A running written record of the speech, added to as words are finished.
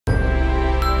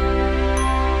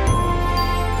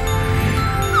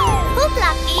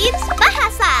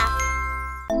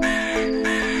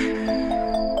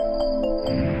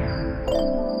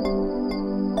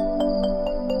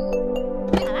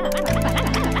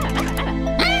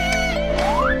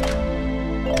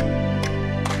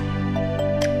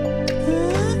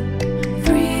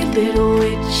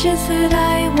witches that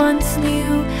I once knew.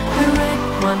 A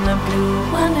red one, a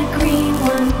blue one, a green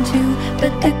one too.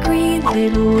 But the green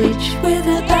little witch with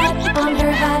a bat on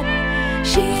her hat,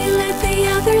 she led the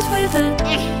others with a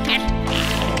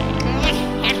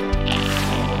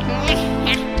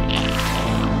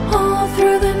all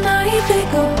through the night they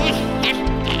go.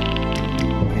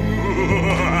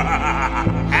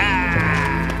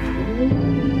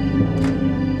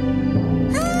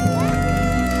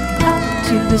 Up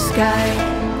to the sky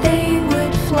they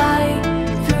would fly,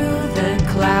 through the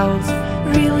clouds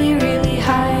really, really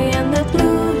high. And the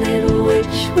blue little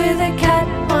witch with a cat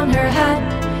on her hat,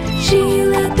 she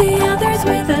led the others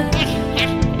with a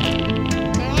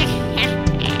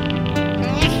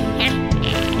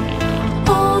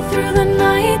all through the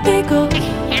night they go.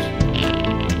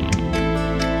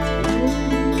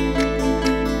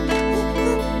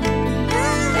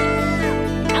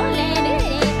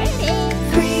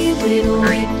 Three little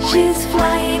witches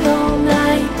flying all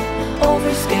night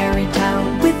over scary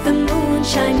town with the moon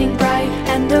shining bright.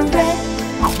 And the red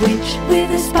witch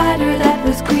with a spider that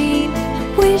was green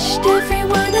wished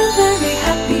everyone a very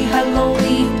happy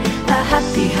Halloween. A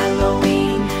happy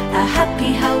Halloween, a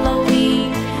happy Halloween.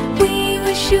 We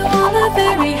wish you all a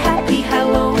very happy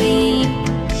Halloween.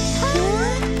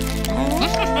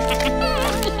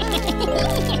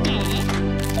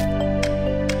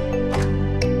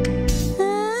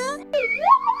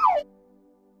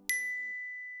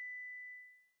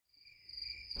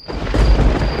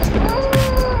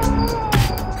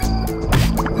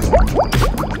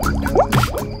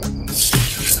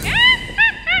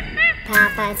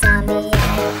 Papa Zombie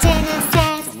at dinner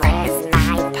says, "Where's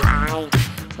my pie?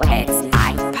 Where's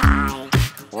my pie?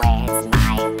 Where's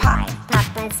my pie?"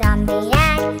 Papa Zombie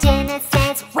at dinner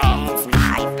says, "Where's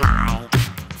my pie?"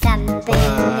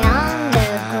 Something on the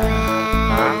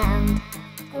ground.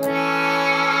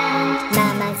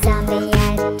 Mama Zombie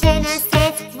at dinner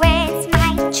says, "Where's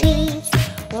my cheese?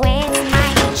 Where's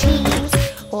my cheese?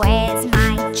 Where's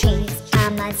my cheese?"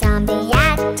 Mama Zombie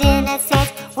at dinner says,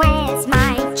 "Where's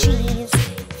my cheese?"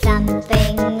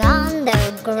 Something on the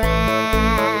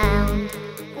ground.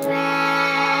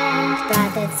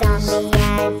 Brother Zombie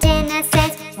at dinner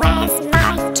says, "Where's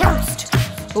my toast?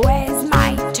 Where's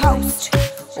my toast?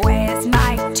 Where's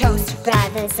my toast?"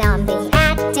 Brother Zombie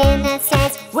at dinner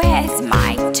says, "Where's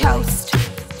my toast?"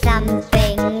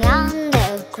 Something on the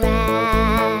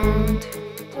ground.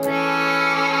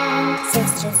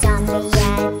 Sister Zombie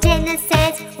at dinner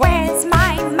says, "Where's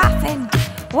my muffin?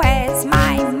 Where's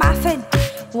my muffin?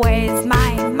 Where's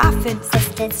my muffin?"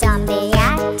 Sister Zombie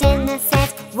at dinner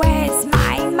says, "Where's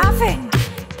my muffin?"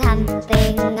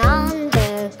 Something on the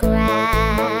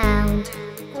ground.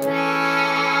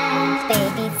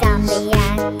 Baby Zombie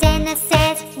at dinner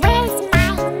says, "Where's my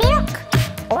milk?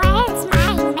 Where's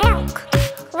my milk?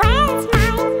 Where's my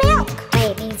milk?"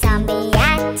 Baby Zombie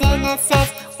at dinner says,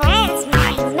 "Where's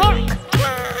my milk?"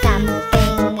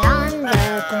 Something on the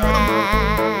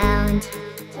ground.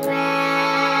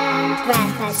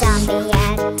 Grandpa Zombie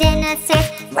at dinner says,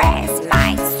 "Where's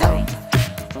my soup?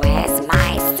 Where's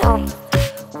my soup?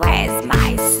 Where's my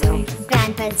soup?"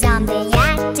 Grandpa Zombie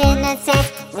at dinner says,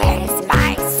 "Where's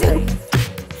my soup?"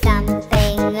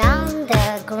 Something on the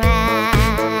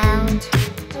ground.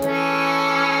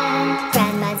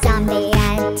 Grandma Zombie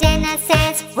at dinner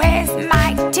says, "Where's my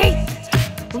teeth?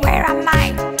 Where are my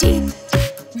teeth?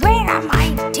 Where are my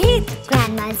teeth?"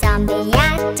 Grandma Zombie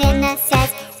at dinner says,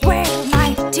 "Where are my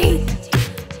teeth?"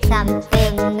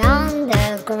 Something on the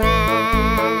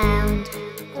ground.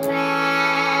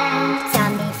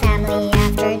 Zombie family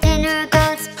after dinner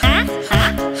goes, "Ha ha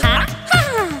ha ha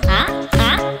ha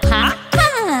ha ha ha."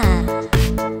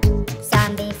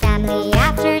 Zombie family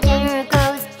after dinner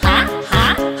goes, "Ha ha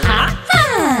ha ha,"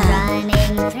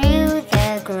 running through the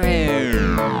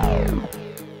ground.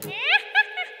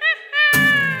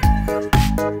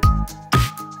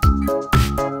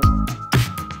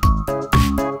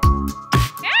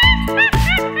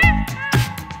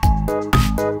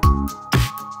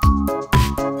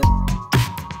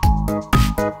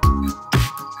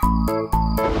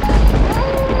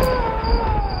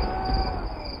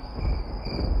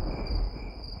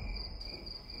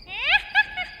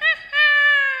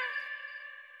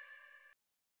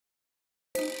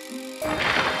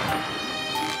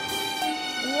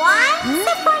 Once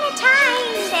upon a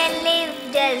time there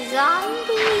lived a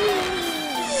zombie.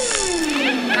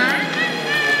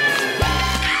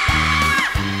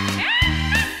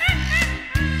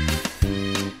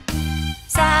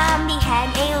 Zombie had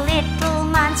a little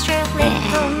monster,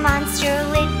 little monster,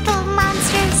 little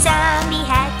monster. Zombie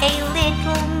had a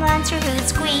little monster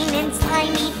who's green and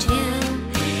slimy too.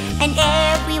 And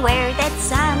every everywhere that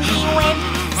zombie went,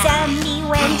 zombie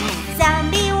went,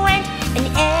 zombie went. And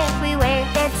everywhere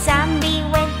that zombie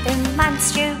went, the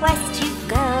monster was to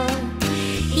go.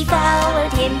 He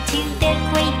followed him to the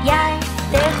graveyard,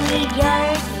 the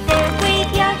graveyard, the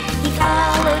graveyard. He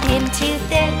followed him to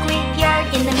the graveyard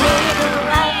in the middle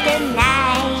of the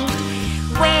night,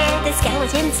 where the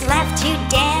skeletons left to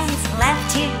dance, left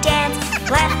to dance,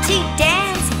 left to dance.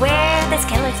 Where the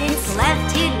skeletons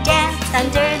left to dance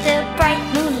under the bright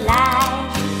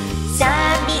moonlight.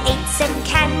 Zombie ate some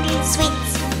candy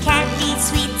sweets, candy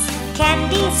sweets,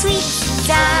 candy sweets.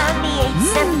 Zombie ate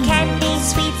some candy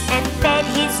sweets and fed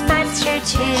his monster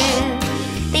too.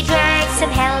 They drank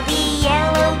some healthy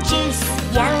yellow juice,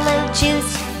 yellow juice,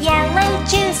 yellow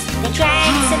juice. They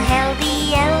drank some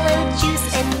healthy yellow juice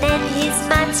and then his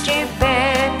monster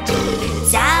burped.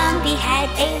 Zombie had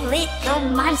a little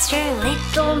monster,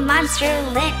 little monster,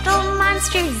 little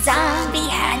monster. Zombie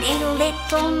had a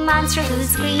little monster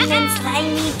who's green and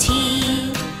slimy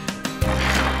too.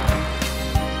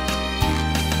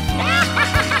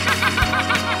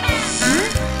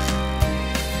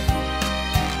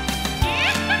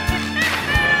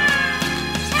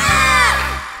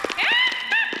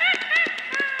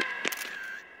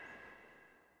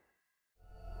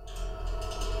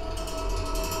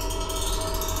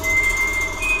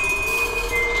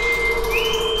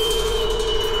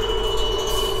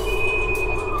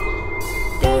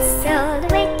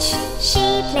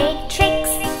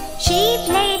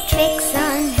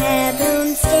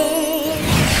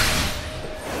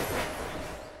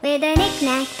 With a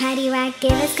knick-knack, paddywhack,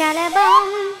 give us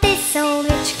collarbone, this old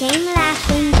witch came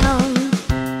laughing home.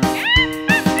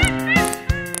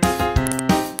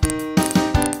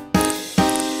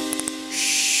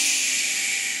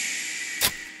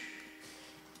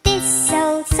 This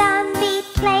old zombie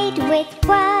played with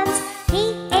worms,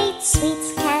 he ate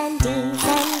sweets, candies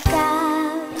and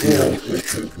gum.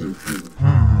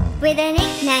 With a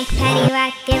knick-knack,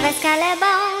 paddywhack, give us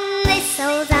collarbone, this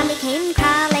old zombie came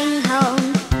crawling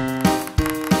home.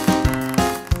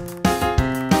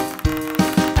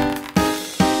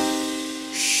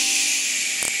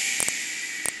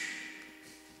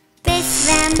 This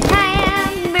vampire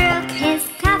broke his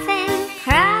coffin,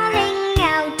 crawling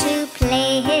out to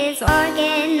play his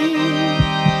organ.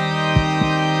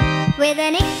 With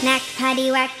a knick-knack,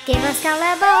 paddywhack, give us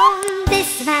collarbone,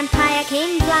 this vampire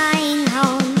came flying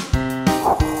home.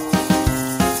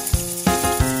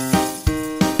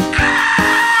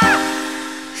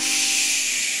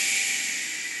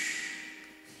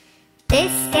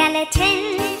 This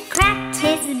skeleton cracked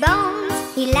his bones,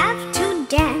 he loved to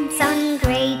dance on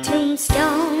grey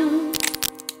tombstone.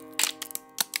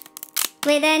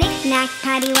 With a knick-knack,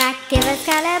 paddywhack, give us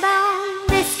collarbone,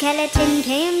 the skeleton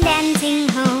came dancing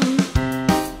home.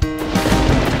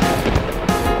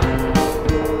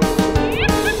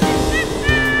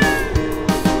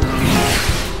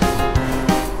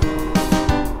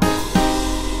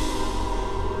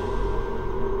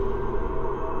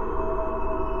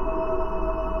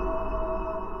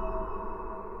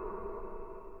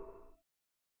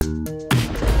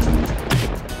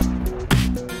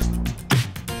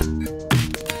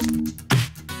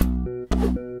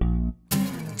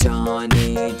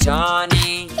 Johnny,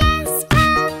 Johnny, Yes,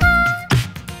 Papa.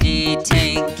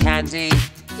 eating candy.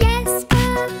 Yes,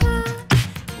 Papa.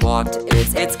 What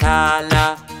is its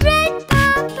color? Red,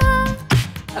 Papa.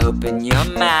 Open your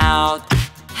mouth.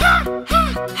 Ha,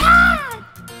 ha, ha.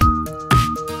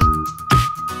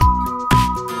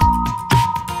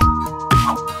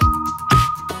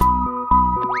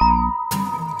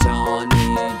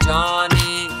 Johnny,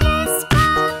 Johnny, Yes,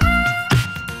 Papa.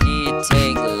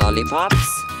 eating lollipops.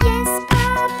 Yes,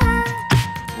 Papa.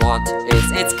 What is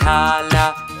its color?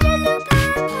 Yellow,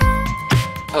 Papa.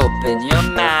 Open your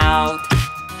mouth.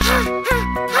 Ha, ha,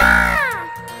 ha.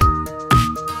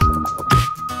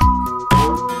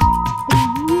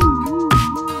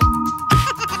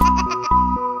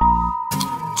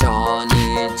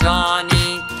 Johnny,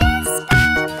 Johnny, Yes,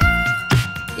 Papa.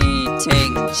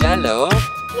 eating jello.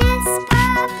 Yes,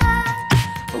 Papa.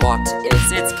 What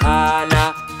is its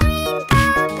color? Green,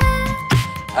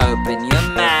 Papa. Open your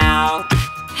mouth.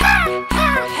 Ha, ha,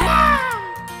 ha.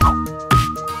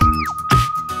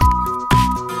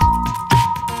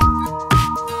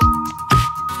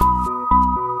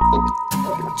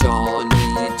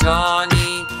 Johnny,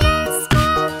 Johnny, Yes,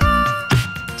 Papa.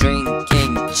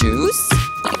 drinking juice.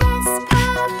 Yes,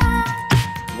 Papa.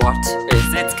 What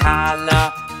is its color?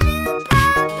 Blue,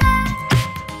 Papa.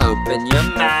 Open your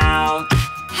mouth.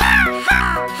 Ha,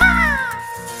 ha, ha.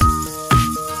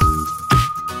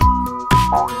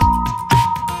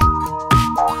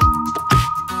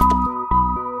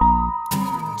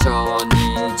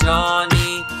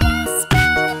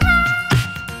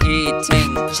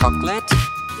 chocolate?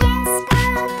 Yes,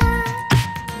 Papa.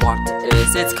 What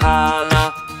is its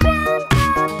color? Brown,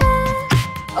 Papa.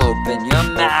 Open your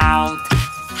mouth.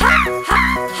 Ha, ha,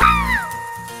 ha.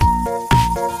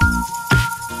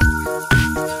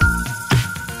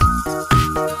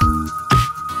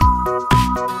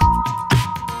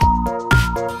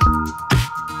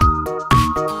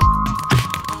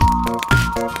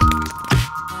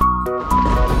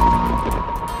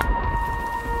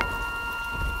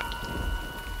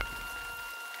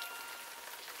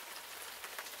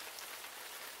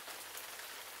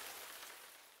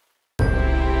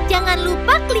 Jangan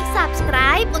lupa klik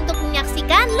subscribe untuk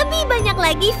menyaksikan lebih banyak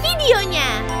lagi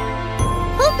videonya.